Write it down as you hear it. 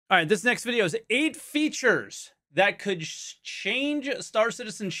All right, this next video is 8 features that could change Star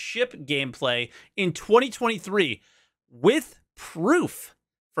Citizen ship gameplay in 2023 with proof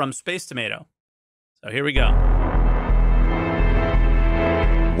from Space Tomato. So here we go.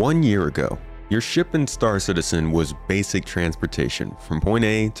 1 year ago, your ship in Star Citizen was basic transportation from point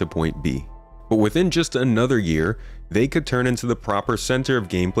A to point B. But within just another year, they could turn into the proper center of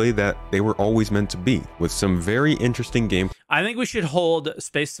gameplay that they were always meant to be, with some very interesting gameplay. I think we should hold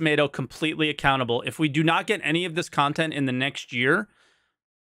Space Tomato completely accountable. If we do not get any of this content in the next year,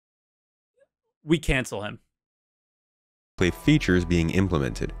 we cancel him. Features being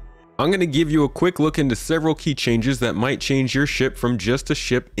implemented. I'm going to give you a quick look into several key changes that might change your ship from just a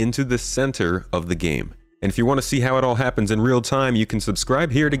ship into the center of the game. And if you want to see how it all happens in real time, you can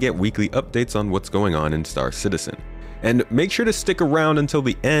subscribe here to get weekly updates on what's going on in Star Citizen. And make sure to stick around until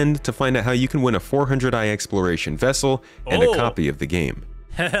the end to find out how you can win a 400i exploration vessel and a copy of the game.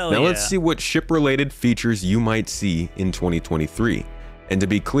 Hell now yeah. let's see what ship-related features you might see in 2023. And to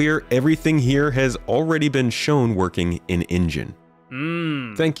be clear, everything here has already been shown working in engine.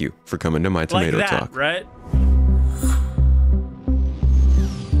 Thank you for coming to my Tomato like that, Talk. Right?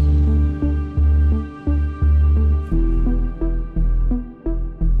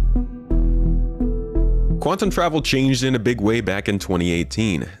 Quantum travel changed in a big way back in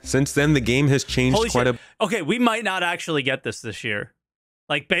 2018. Since then, the game has changed quite a... Okay, we might not actually get this year.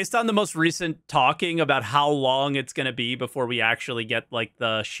 Like, based on the most recent talking about how long it's going to be before we actually get, like,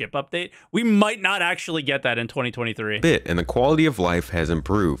 the ship update, we might not actually get that in 2023. And the quality of life has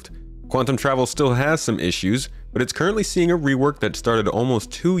improved. Quantum travel still has some issues, but it's currently seeing a rework that started almost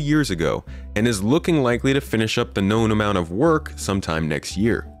 2 years ago and is looking likely to finish up the known amount of work sometime next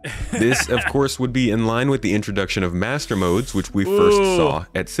year. This, of course, would be in line with the introduction of master modes, which we first saw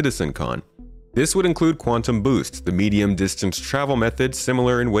at CitizenCon. This would include Quantum Boost, the medium-distance travel method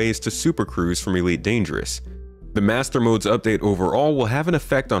similar in ways to Super Cruise from Elite Dangerous. The Master Modes update overall will have an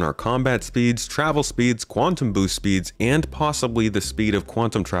effect on our combat speeds, travel speeds, quantum boost speeds, and possibly the speed of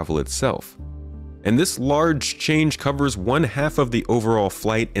quantum travel itself. And this large change covers one half of the overall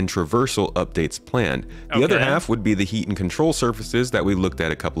flight and traversal updates planned. The other half would be the heat and control surfaces that we looked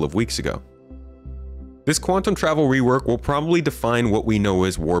at a couple of weeks ago. This quantum travel rework will probably define what we know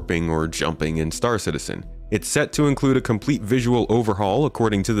as warping or jumping in Star Citizen. It's set to include a complete visual overhaul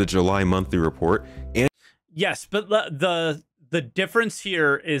according to the July monthly report, and yes, but the difference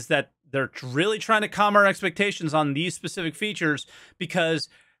here is that they're really trying to calm our expectations on these specific features because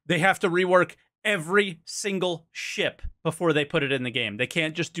they have to rework every single ship before they put it in the game. They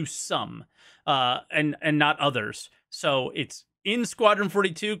can't just do some and not others. So it's in Squadron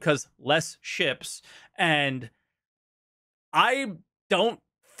 42 because less ships, and I don't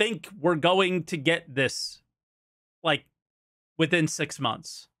think we're going to get this like within 6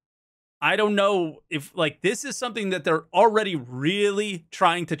 months. I don't know if, like, this is something that they're already really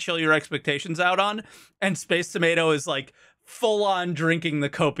trying to chill your expectations out on, and Space Tomato is, like, full-on drinking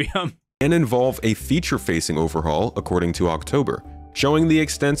the copium. And involve a feature-facing overhaul, according to October, showing the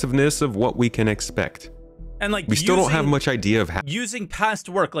extensiveness of what we can expect. And, like, we still don't have much idea of how... Using past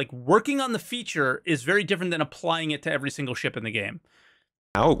work, like, working on the feature is very different than applying it to every single ship in the game.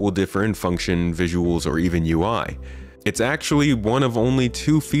 How it will differ in function, visuals, or even UI. It's actually one of only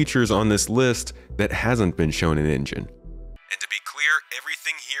 2 features on this list that hasn't been shown in engine. And to be clear,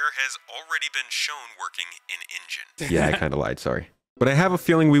 everything here has already been shown working in engine. Yeah, I kind of lied, sorry. But I have a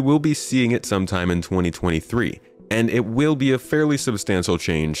feeling we will be seeing it sometime in 2023, and it will be a fairly substantial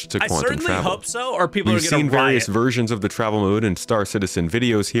change to quantum travel. I certainly hope so, or people are going to riot. We've seen various versions of the travel mode in Star Citizen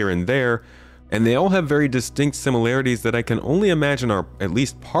videos here and there, and they all have very distinct similarities that I can only imagine are at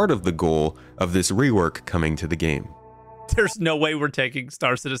least part of the goal of this rework coming to the game. There's no way we're taking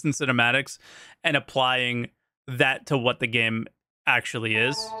Star Citizen cinematics and applying that to what the game actually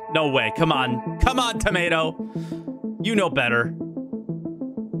is. No way. Come on. Come on, Tomato. You know better.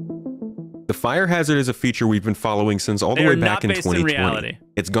 The fire hazard is a feature we've been following since all the way back in 2020.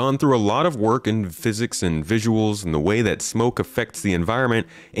 It's gone through a lot of work in physics and visuals and the way that smoke affects the environment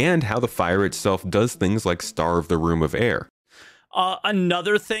and how the fire itself does things like starve the room of air.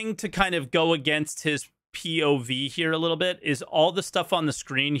 Another thing to kind of go against his POV here a little bit is all the stuff on the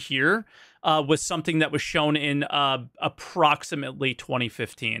screen here was something that was shown in approximately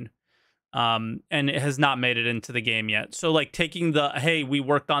 2015. And it has not made it into the game yet. So, like, taking the, hey, we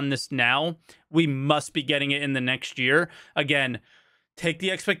worked on this now, we must be getting it in the next year. Again, take the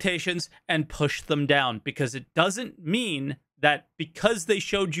expectations and push them down, because it doesn't mean that because they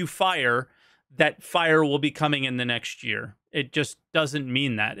showed you fire, that fire will be coming in the next year. It just doesn't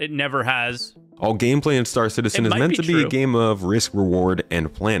mean that. It never has. All gameplay in Star Citizen is meant to be a game of risk, reward,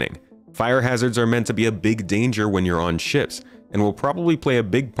 and planning. Fire hazards are meant to be a big danger when you're on ships, and will probably play a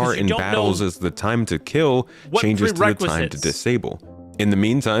big part in battles as the time to kill changes to the time to disable. In the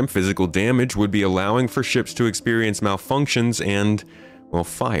meantime, physical damage would be allowing for ships to experience malfunctions and, well,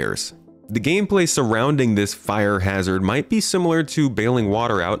 fires. The gameplay surrounding this fire hazard might be similar to bailing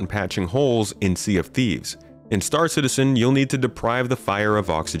water out and patching holes in Sea of Thieves. In Star Citizen, you'll need to deprive the fire of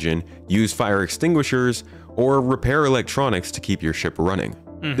oxygen, use fire extinguishers, or repair electronics to keep your ship running.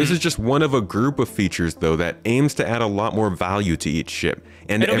 This is just one of a group of features, though, that aims to add a lot more value to each ship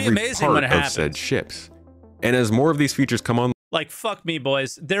and every part of said ships. And as more of these features come on, like, fuck me,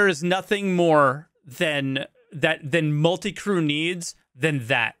 boys, there is nothing more than multi-crew needs than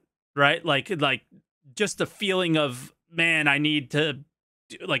that, right? Like just the feeling of, man, I need to,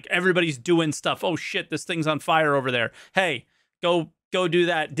 like, everybody's doing stuff. Oh shit, this thing's on fire over there. Hey, go do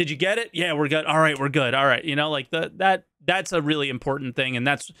that. Did you get it? Yeah, we're good. All right, we're good. All right, you know, like that's a really important thing, and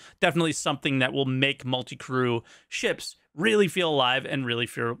that's definitely something that will make multi-crew ships really feel alive and really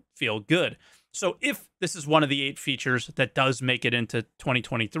feel good. So if this is one of the 8 features that does make it into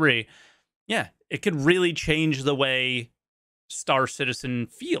 2023, yeah, it could really change the way Star Citizen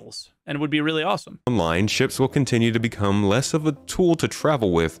feels, and it would be really awesome. Online, ships will continue to become less of a tool to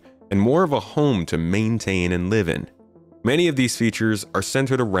travel with and more of a home to maintain and live in. Many of these features are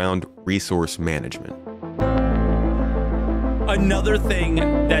centered around resource management. Another thing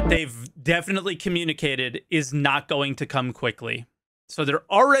that they've definitely communicated is not going to come quickly. So they're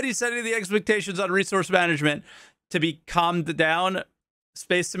already setting the expectations on resource management to be calmed down.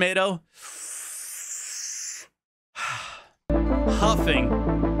 Space Tomato. Huffing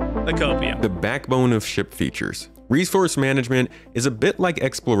the copium. The backbone of ship features. Resource management is a bit like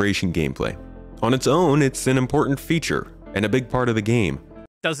exploration gameplay. On its own, it's an important feature and a big part of the game.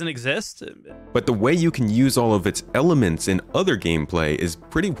 Doesn't exist. But the way you can use all of its elements in other gameplay is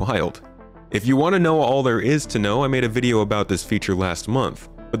pretty wild. If you want to know all there is to know, I made a video about this feature last month.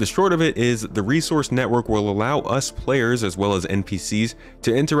 But the short of it is the resource network will allow us players as well as NPCs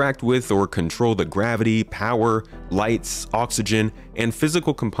to interact with or control the gravity, power, lights, oxygen, and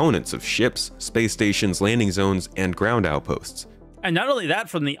physical components of ships, space stations, landing zones, and ground outposts. And not only that,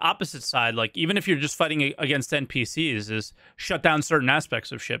 from the opposite side, like even if you're just fighting against NPCs, is shut down certain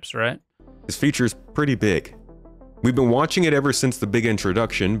aspects of ships, right? This feature's pretty big. We've been watching it ever since the big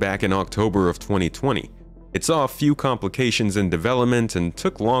introduction back in October of 2020. It saw a few complications in development and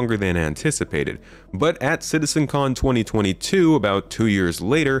took longer than anticipated, but at CitizenCon 2022, about 2 years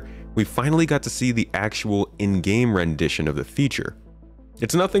later, we finally got to see the actual in-game rendition of the feature.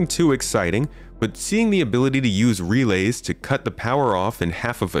 It's nothing too exciting, but seeing the ability to use relays to cut the power off in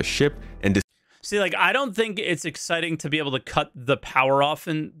half of a ship and see, like, I don't think it's exciting to be able to cut the power off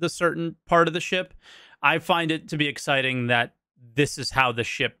in the certain part of the ship. I find it to be exciting that this is how the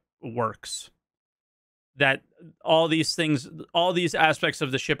ship works. That all these things, all these aspects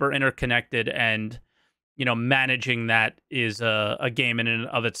of the ship are interconnected, and, you know, managing that is a game in and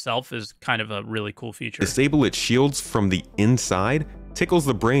of itself is kind of a really cool feature. Disable its shields from the inside tickles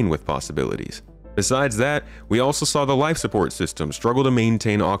the brain with possibilities. Besides that, we also saw the life support system struggle to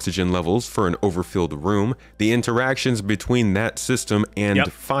maintain oxygen levels for an overfilled room, the interactions between that system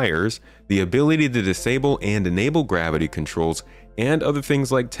and fires, the ability to disable and enable gravity controls, and other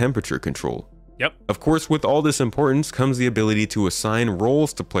things like temperature control. Of course, with all this importance comes the ability to assign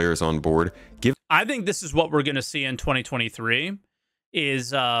roles to players on board. I think this is what we're going to see in 2023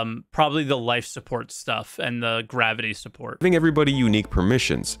 is probably the life support stuff and the gravity support. Giving everybody unique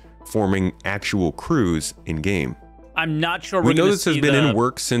permissions, forming actual crews in-game. I'm not sure we know this has been in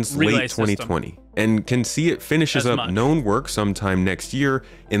work since late 2020 and can see it finishes up known work sometime next year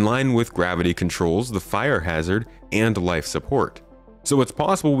in line with gravity controls, the fire hazard, and life support. So it's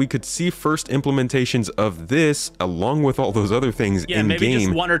possible we could see first implementations of this along with all those other things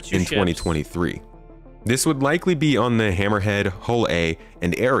in-game in 2023. This would likely be on the Hammerhead, Hull A,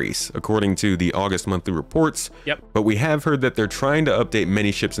 and Ares, according to the August monthly reports. But we have heard that they're trying to update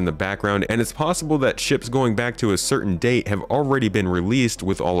many ships in the background, and it's possible that ships going back to a certain date have already been released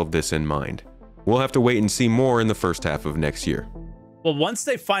with all of this in mind. We'll have to wait and see more in the first half of next year. Well, once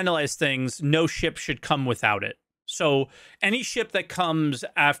they finalize things, no ship should come without it. So any ship that comes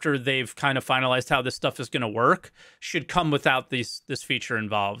after they've kind of finalized how this stuff is going to work should come without this feature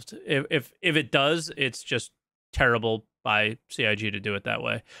involved. If it does, it's just terrible by CIG to do it that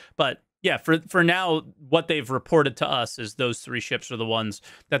way. But yeah, for now, what they've reported to us is those 3 ships are the ones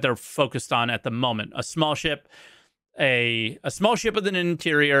that they're focused on at the moment. A small ship, a small ship with an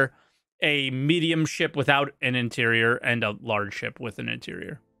interior, a medium ship without an interior, and a large ship with an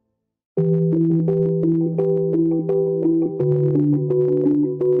interior.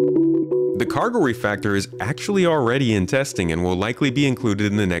 The cargo refactor is actually already in testing and will likely be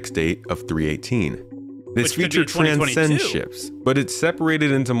included in the next date of 3.18. This feature transcends ships, but it's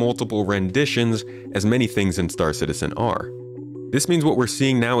separated into multiple renditions, as many things in Star Citizen are. This means what we're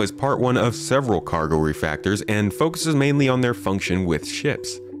seeing now is part one of several cargo refactors and focuses mainly on their function with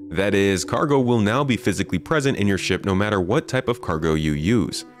ships. That is, cargo will now be physically present in your ship no matter what type of cargo you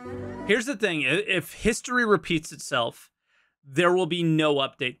use. Here's the thing, if history repeats itself, there will be no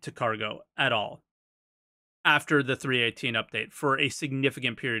update to cargo at all after the 3.18 update for a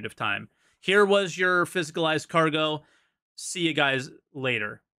significant period of time. Here was your physicalized cargo. See you guys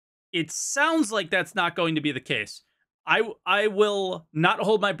later. It sounds like that's not going to be the case. I will not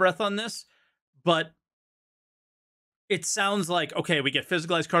hold my breath on this, but it sounds like, okay, we get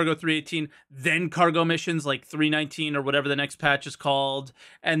physicalized cargo 3.18, then cargo missions like 3.19 or whatever the next patch is called.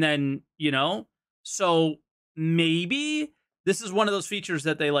 And then, so maybe this is one of those features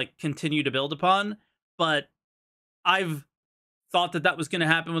that they like continue to build upon, but I've thought that was going to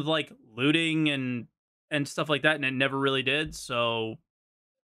happen with like looting and stuff like that, and it never really did. So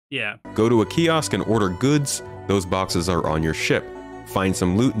yeah. Go to a kiosk and order goods. Those boxes are on your ship. Find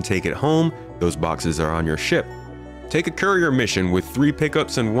some loot and take it home. Those boxes are on your ship. Take a courier mission with 3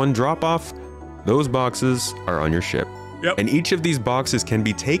 pickups and 1 drop-off. Those boxes are on your ship. Yep. And each of these boxes can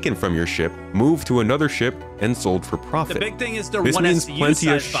be taken from your ship, moved to another ship, and sold for profit. The big thing is they're this one means SU plenty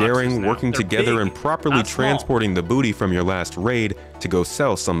of size sharing, boxes now. working They're together, big, and properly not small. transporting the booty from your last raid to go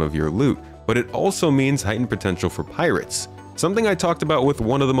sell some of your loot. But it also means heightened potential for pirates. Something I talked about with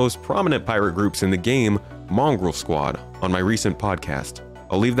one of the most prominent pirate groups in the game, Mongrel Squad, on my recent podcast.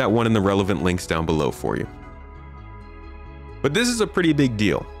 I'll leave that one in the relevant links down below for you. But this is a pretty big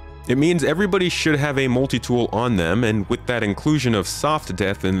deal. It means everybody should have a multi-tool on them, and with that inclusion of soft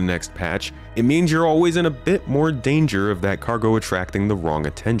death in the next patch, it means you're always in a bit more danger of that cargo attracting the wrong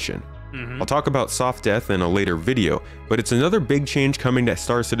attention. I'll talk about soft death in a later video, but it's another big change coming to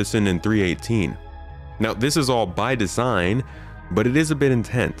Star Citizen in 3.18. Now, this is all by design, but it is a bit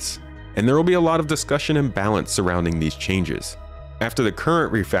intense, and there will be a lot of discussion and balance surrounding these changes. After the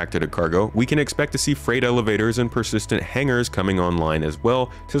current refactored cargo, we can expect to see freight elevators and persistent hangars coming online as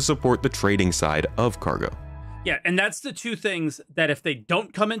well to support the trading side of cargo. Yeah, and that's the two things that if they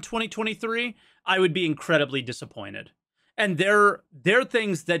don't come in 2023, I would be incredibly disappointed. And they're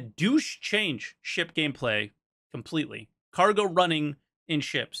things that do change ship gameplay completely. Cargo running in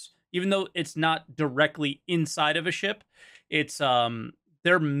ships, even though it's not directly inside of a ship, it's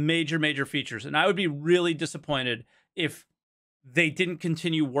they're major features. And I would be really disappointed if they didn't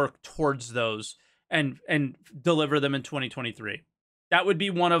continue work towards those and deliver them in 2023. That would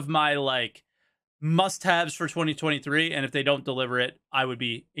be one of my like must-haves for 2023, and if they don't deliver it, I would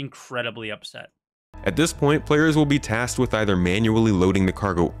be incredibly upset. At this point, players will be tasked with either manually loading the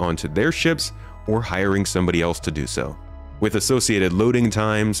cargo onto their ships or hiring somebody else to do so, with associated loading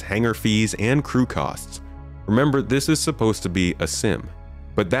times, hangar fees, and crew costs. Remember, this is supposed to be a sim,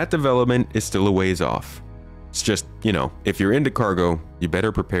 but that development is still a ways off. It's just, if you're into cargo, you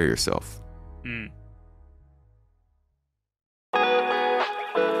better prepare yourself.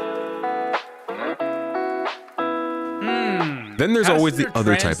 Then there's always the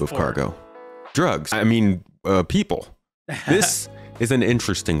other type of cargo. Drugs. People. This is an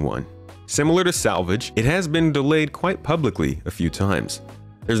interesting one. Similar to salvage, it has been delayed quite publicly a few times.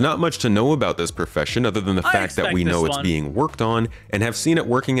 There's not much to know about this profession other than the fact that we know it's being worked on and have seen it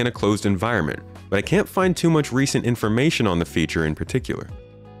working in a closed environment, but I can't find too much recent information on the feature in particular.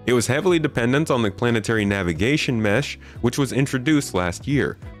 It was heavily dependent on the planetary navigation mesh, which was introduced last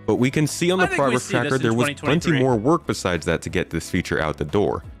year, but we can see on the progress tracker there was plenty more work besides that to get this feature out the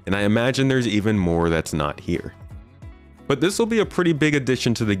door, and I imagine there's even more that's not here. But this will be a pretty big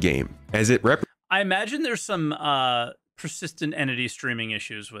addition to the game, as it I imagine there's some persistent entity streaming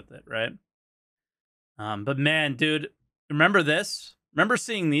issues with it, right? But man, dude, remember this? Remember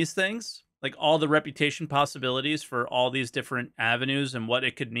seeing these things? Like all the reputation possibilities for all these different avenues and what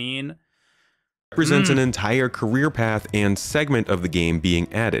it could mean. Represents an entire career path and segment of the game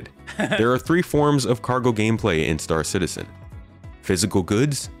being added. There are 3 forms of cargo gameplay in Star Citizen: physical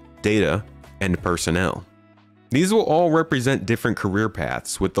goods, data, and personnel. These will all represent different career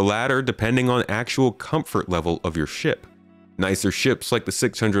paths, with the latter depending on actual comfort level of your ship. Nicer ships like the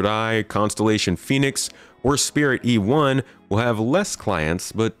 600i, Constellation Phoenix, or Spirit E1 will have less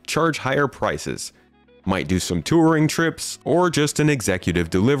clients but charge higher prices. Might do some touring trips, or just an executive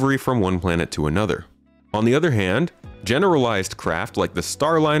delivery from one planet to another. On the other hand, generalized craft like the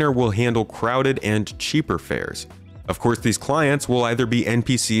Starliner will handle crowded and cheaper fares. Of course, these clients will either be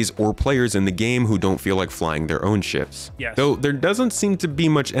NPCs or players in the game who don't feel like flying their own ships. Yes. Though there doesn't seem to be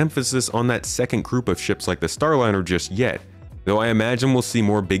much emphasis on that second group of ships like the Starliner just yet, though I imagine we'll see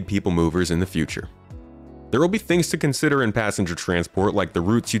more big people movers in the future. There will be things to consider in passenger transport like the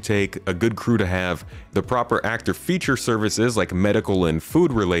routes you take, a good crew to have, the proper actor feature services like medical and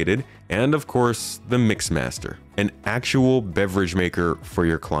food related, and of course, the Mixmaster, an actual beverage maker for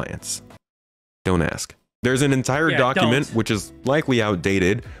your clients. Don't ask. There's an entire document which is likely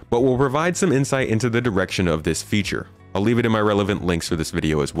outdated, but will provide some insight into the direction of this feature. I'll leave it in my relevant links for this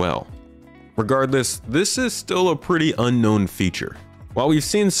video as well. Regardless, this is still a pretty unknown feature. While we've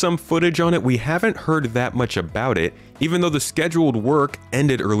seen some footage on it, we haven't heard that much about it, even though the scheduled work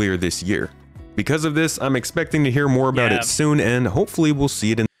ended earlier this year. Because of this, I'm expecting to hear more about it soon, and hopefully we'll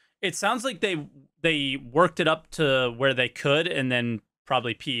see it in... It sounds like they worked it up to where they could, and then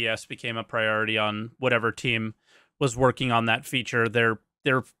probably PES became a priority on whatever team was working on that feature.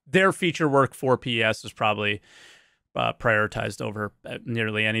 Their feature work for PES is probably prioritized over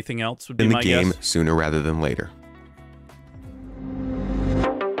nearly anything else, would be my guess. In the game sooner rather than later.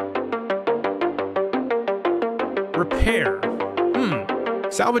 Repair.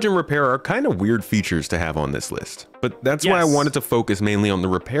 Salvage and repair are kind of weird features to have on this list, but that's why I wanted to focus mainly on the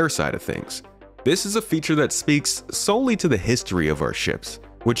repair side of things. This is a feature that speaks solely to the history of our ships,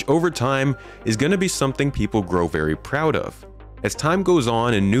 which over time is going to be something people grow very proud of. As time goes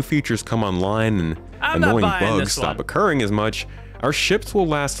on and new features come online and annoying bugs stop occurring as much, our ships will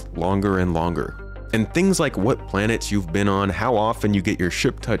last longer and longer. And things like what planets you've been on, how often you get your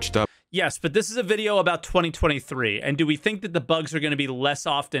ship touched up. Yes, but this is a video about 2023, and do we think that the bugs are going to be less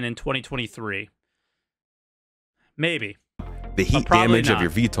often in 2023? Maybe. The heat damage of your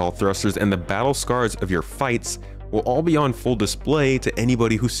VTOL thrusters and the battle scars of your fights will all be on full display to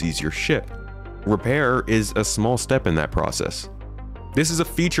anybody who sees your ship. Repair is a small step in that process. This is a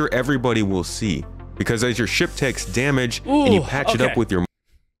feature everybody will see, because as your ship takes damage and you patch it up with your...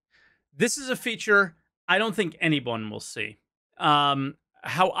 This is a feature I don't think anyone will see.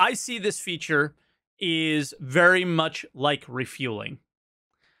 How I see this feature is very much like refueling.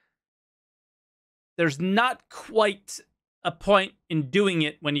 There's not quite a point in doing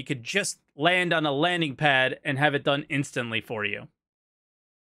it when you could just land on a landing pad and have it done instantly for you.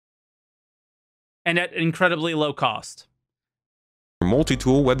 And at incredibly low cost.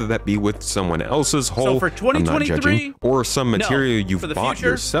 Multi-tool, whether that be with someone else's hull, so for 2023, or some material you've bought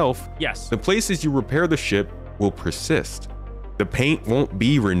future, yourself, yes. The places you repair the ship will persist. The paint won't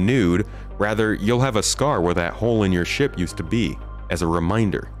be renewed, rather you'll have a scar where that hole in your ship used to be, as a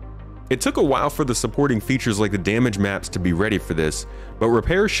reminder. It took a while for the supporting features like the damage maps to be ready for this, but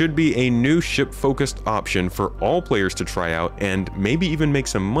repair should be a new ship-focused option for all players to try out and maybe even make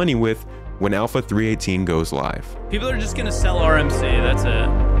some money with when Alpha 3.18 goes live. People are just going to sell RMC, that's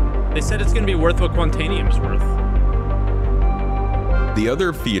it. They said it's going to be worth what Quantanium's worth. The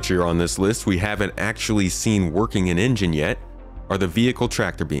other feature on this list we haven't actually seen working in engine yet are the vehicle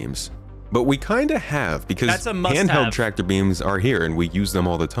tractor beams. But we kinda have, because handheld tractor beams are here and we use them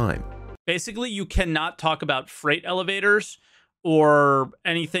all the time. Basically, you cannot talk about freight elevators or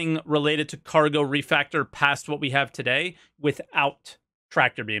anything related to cargo refactor past what we have today without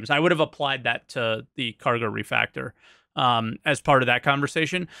tractor beams. I would have applied that to the cargo refactor as part of that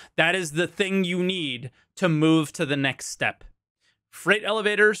conversation. That is the thing you need to move to the next step. Freight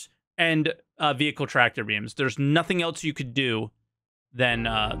elevators and vehicle tractor beams. There's nothing else you could do than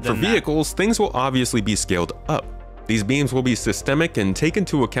for vehicles, things will obviously be scaled up. These beams will be systemic and take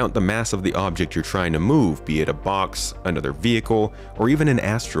into account the mass of the object you're trying to move, be it a box, another vehicle, or even an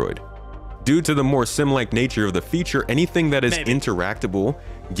asteroid. Due to the more sim-like nature of the feature, anything that is interactable,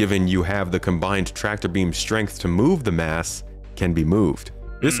 given you have the combined tractor beam strength to move the mass, can be moved.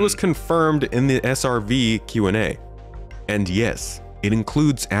 This was confirmed in the SRV Q&A. And yes, it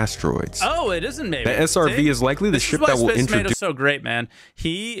includes asteroids. Oh, it isn't maybe. The SRV is likely the ship that will introduce... so great, man.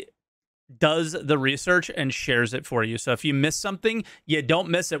 He does the research and shares it for you. So if you miss something, you don't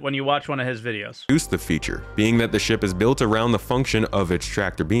miss it when you watch one of his videos. The feature, being that the ship is built around the function of its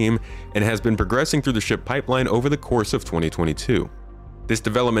tractor beam and has been progressing through the ship pipeline over the course of 2022. This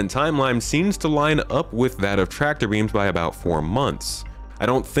development timeline seems to line up with that of tractor beams by about 4 months. I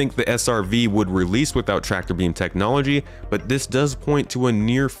don't think the SRV would release without tractor beam technology, but this does point to a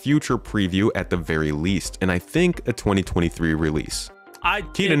near future preview at the very least, and I think a 2023 release.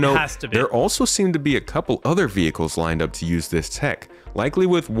 Key to note, there also seem to be a couple other vehicles lined up to use this tech, likely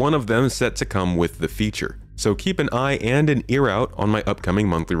with one of them set to come with the feature. So keep an eye and an ear out on my upcoming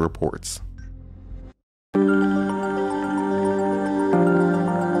monthly reports.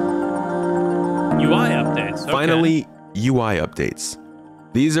 nice. Okay. Finally, UI updates.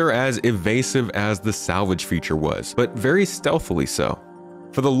 These are as evasive as the salvage feature was, but very stealthily so.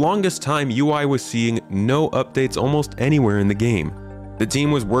 For the longest time, UI was seeing no updates almost anywhere in the game. The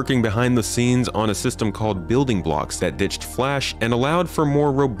team was working behind the scenes on a system called building blocks that ditched Flash and allowed for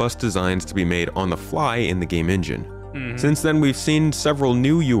more robust designs to be made on the fly in the game engine. Since then, we've seen several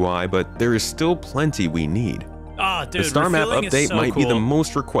new UI, but there is still plenty we need. Oh, dude, the star map update so might be the cool.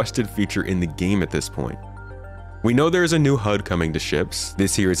 most requested feature in the game at this point. We know there's a new HUD coming to ships.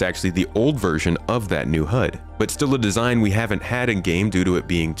 This here is actually the old version of that new HUD, but still a design we haven't had in game due to it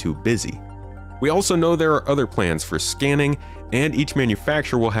being too busy. We also know there are other plans for scanning, and each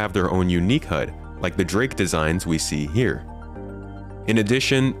manufacturer will have their own unique HUD, like the Drake designs we see here. In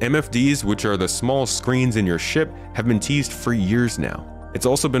addition, MFDs, which are the small screens in your ship, have been teased for years now. It's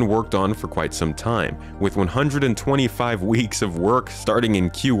also been worked on for quite some time, with 125 weeks of work starting in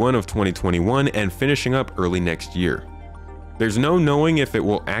Q1 of 2021 and finishing up early next year. There's no knowing if it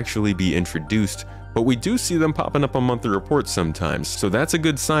will actually be introduced, but we do see them popping up on monthly reports sometimes, so that's a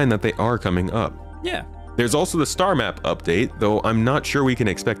good sign that they are coming up. Yeah. There's also the star map update, though I'm not sure we can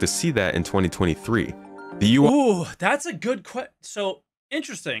expect to see that in 2023. The UI. Ooh, that's a good question. So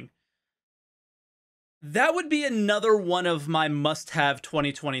interesting. That would be another one of my must-have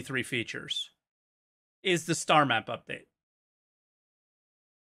 2023 features, is the star map update.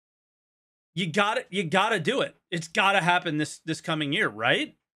 You gotta do it. It's gotta happen this coming year,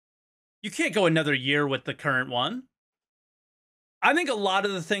 right? You can't go another year with the current one. I think a lot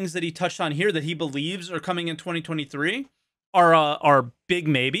of the things that he touched on here that he believes are coming in 2023 are big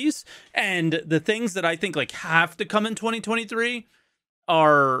maybes, and the things that I think like have to come in 2023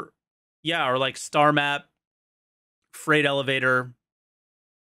 are like star map, freight elevator,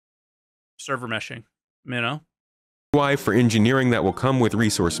 server meshing, you know? UI for engineering that will come with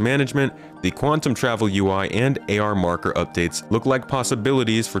resource management, the quantum travel UI and AR marker updates look like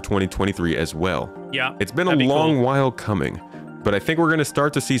possibilities for 2023 as well. Yeah. It's been a long while coming, but I think we're going to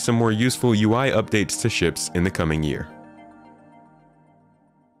start to see some more useful UI updates to ships in the coming year.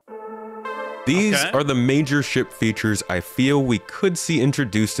 These are the major ship features I feel we could see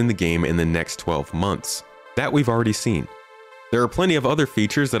introduced in the game in the next 12 months. That we've already seen. There are plenty of other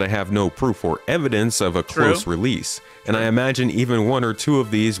features that I have no proof or evidence of a close release, and I imagine even one or two of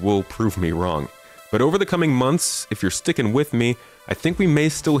these will prove me wrong. But over the coming months, if you're sticking with me, I think we may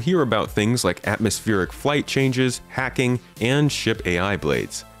still hear about things like atmospheric flight changes, hacking, and ship AI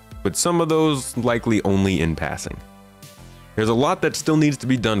blades. But some of those likely only in passing. There's a lot that still needs to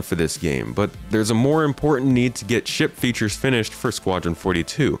be done for this game, but there's a more important need to get ship features finished for Squadron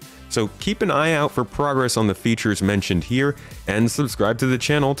 42. So keep an eye out for progress on the features mentioned here, and subscribe to the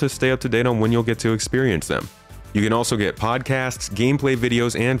channel to stay up to date on when you'll get to experience them. You can also get podcasts, gameplay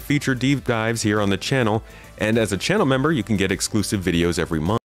videos, and feature deep dives here on the channel, and as a channel member, you can get exclusive videos every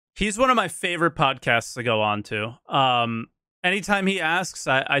month. He's one of my favorite podcasts to go on to. Anytime he asks,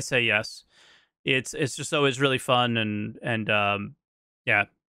 I say yes. It's just always really fun, and yeah.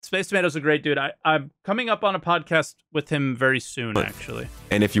 Space Tomato's a great dude. I'm coming up on a podcast with him very soon, actually.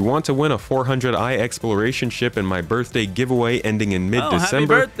 And if you want to win a 400i exploration ship in my birthday giveaway ending in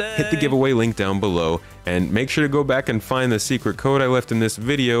mid-December, hit the giveaway link down below, and make sure to go back and find the secret code I left in this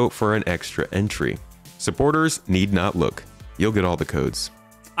video for an extra entry. Supporters need not look. You'll get all the codes.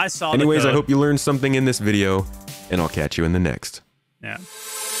 I saw Anyways, the code. I hope you learned something in this video, and I'll catch you in the next. Yeah.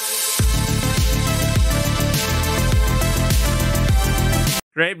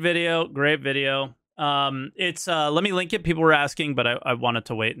 Great video, great video. It's let me link it. People were asking, but I wanted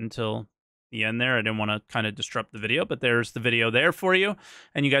to wait until the end there. I didn't want to kind of disrupt the video, but there's the video there for you.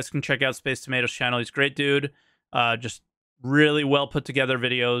 And you guys can check out Space Tomato's channel. He's a great dude. Just really well put together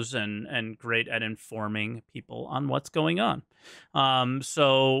videos and great at informing people on what's going on.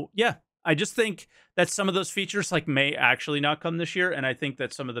 So yeah, I just think that some of those features like may actually not come this year. And I think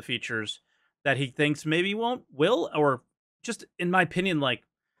that some of the features that he thinks maybe will, or just in my opinion, like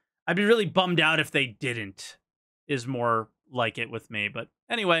I'd be really bummed out if they didn't, is more like it with me. But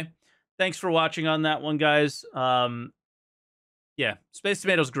anyway, thanks for watching on that one, guys. Yeah, Space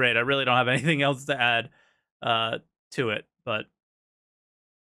Tomato's great. I really don't have anything else to add to it, but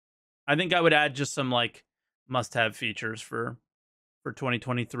I think I would add just some like must-have features for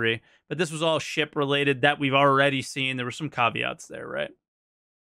 2023. But this was all ship related that we've already seen. There were some caveats there, right?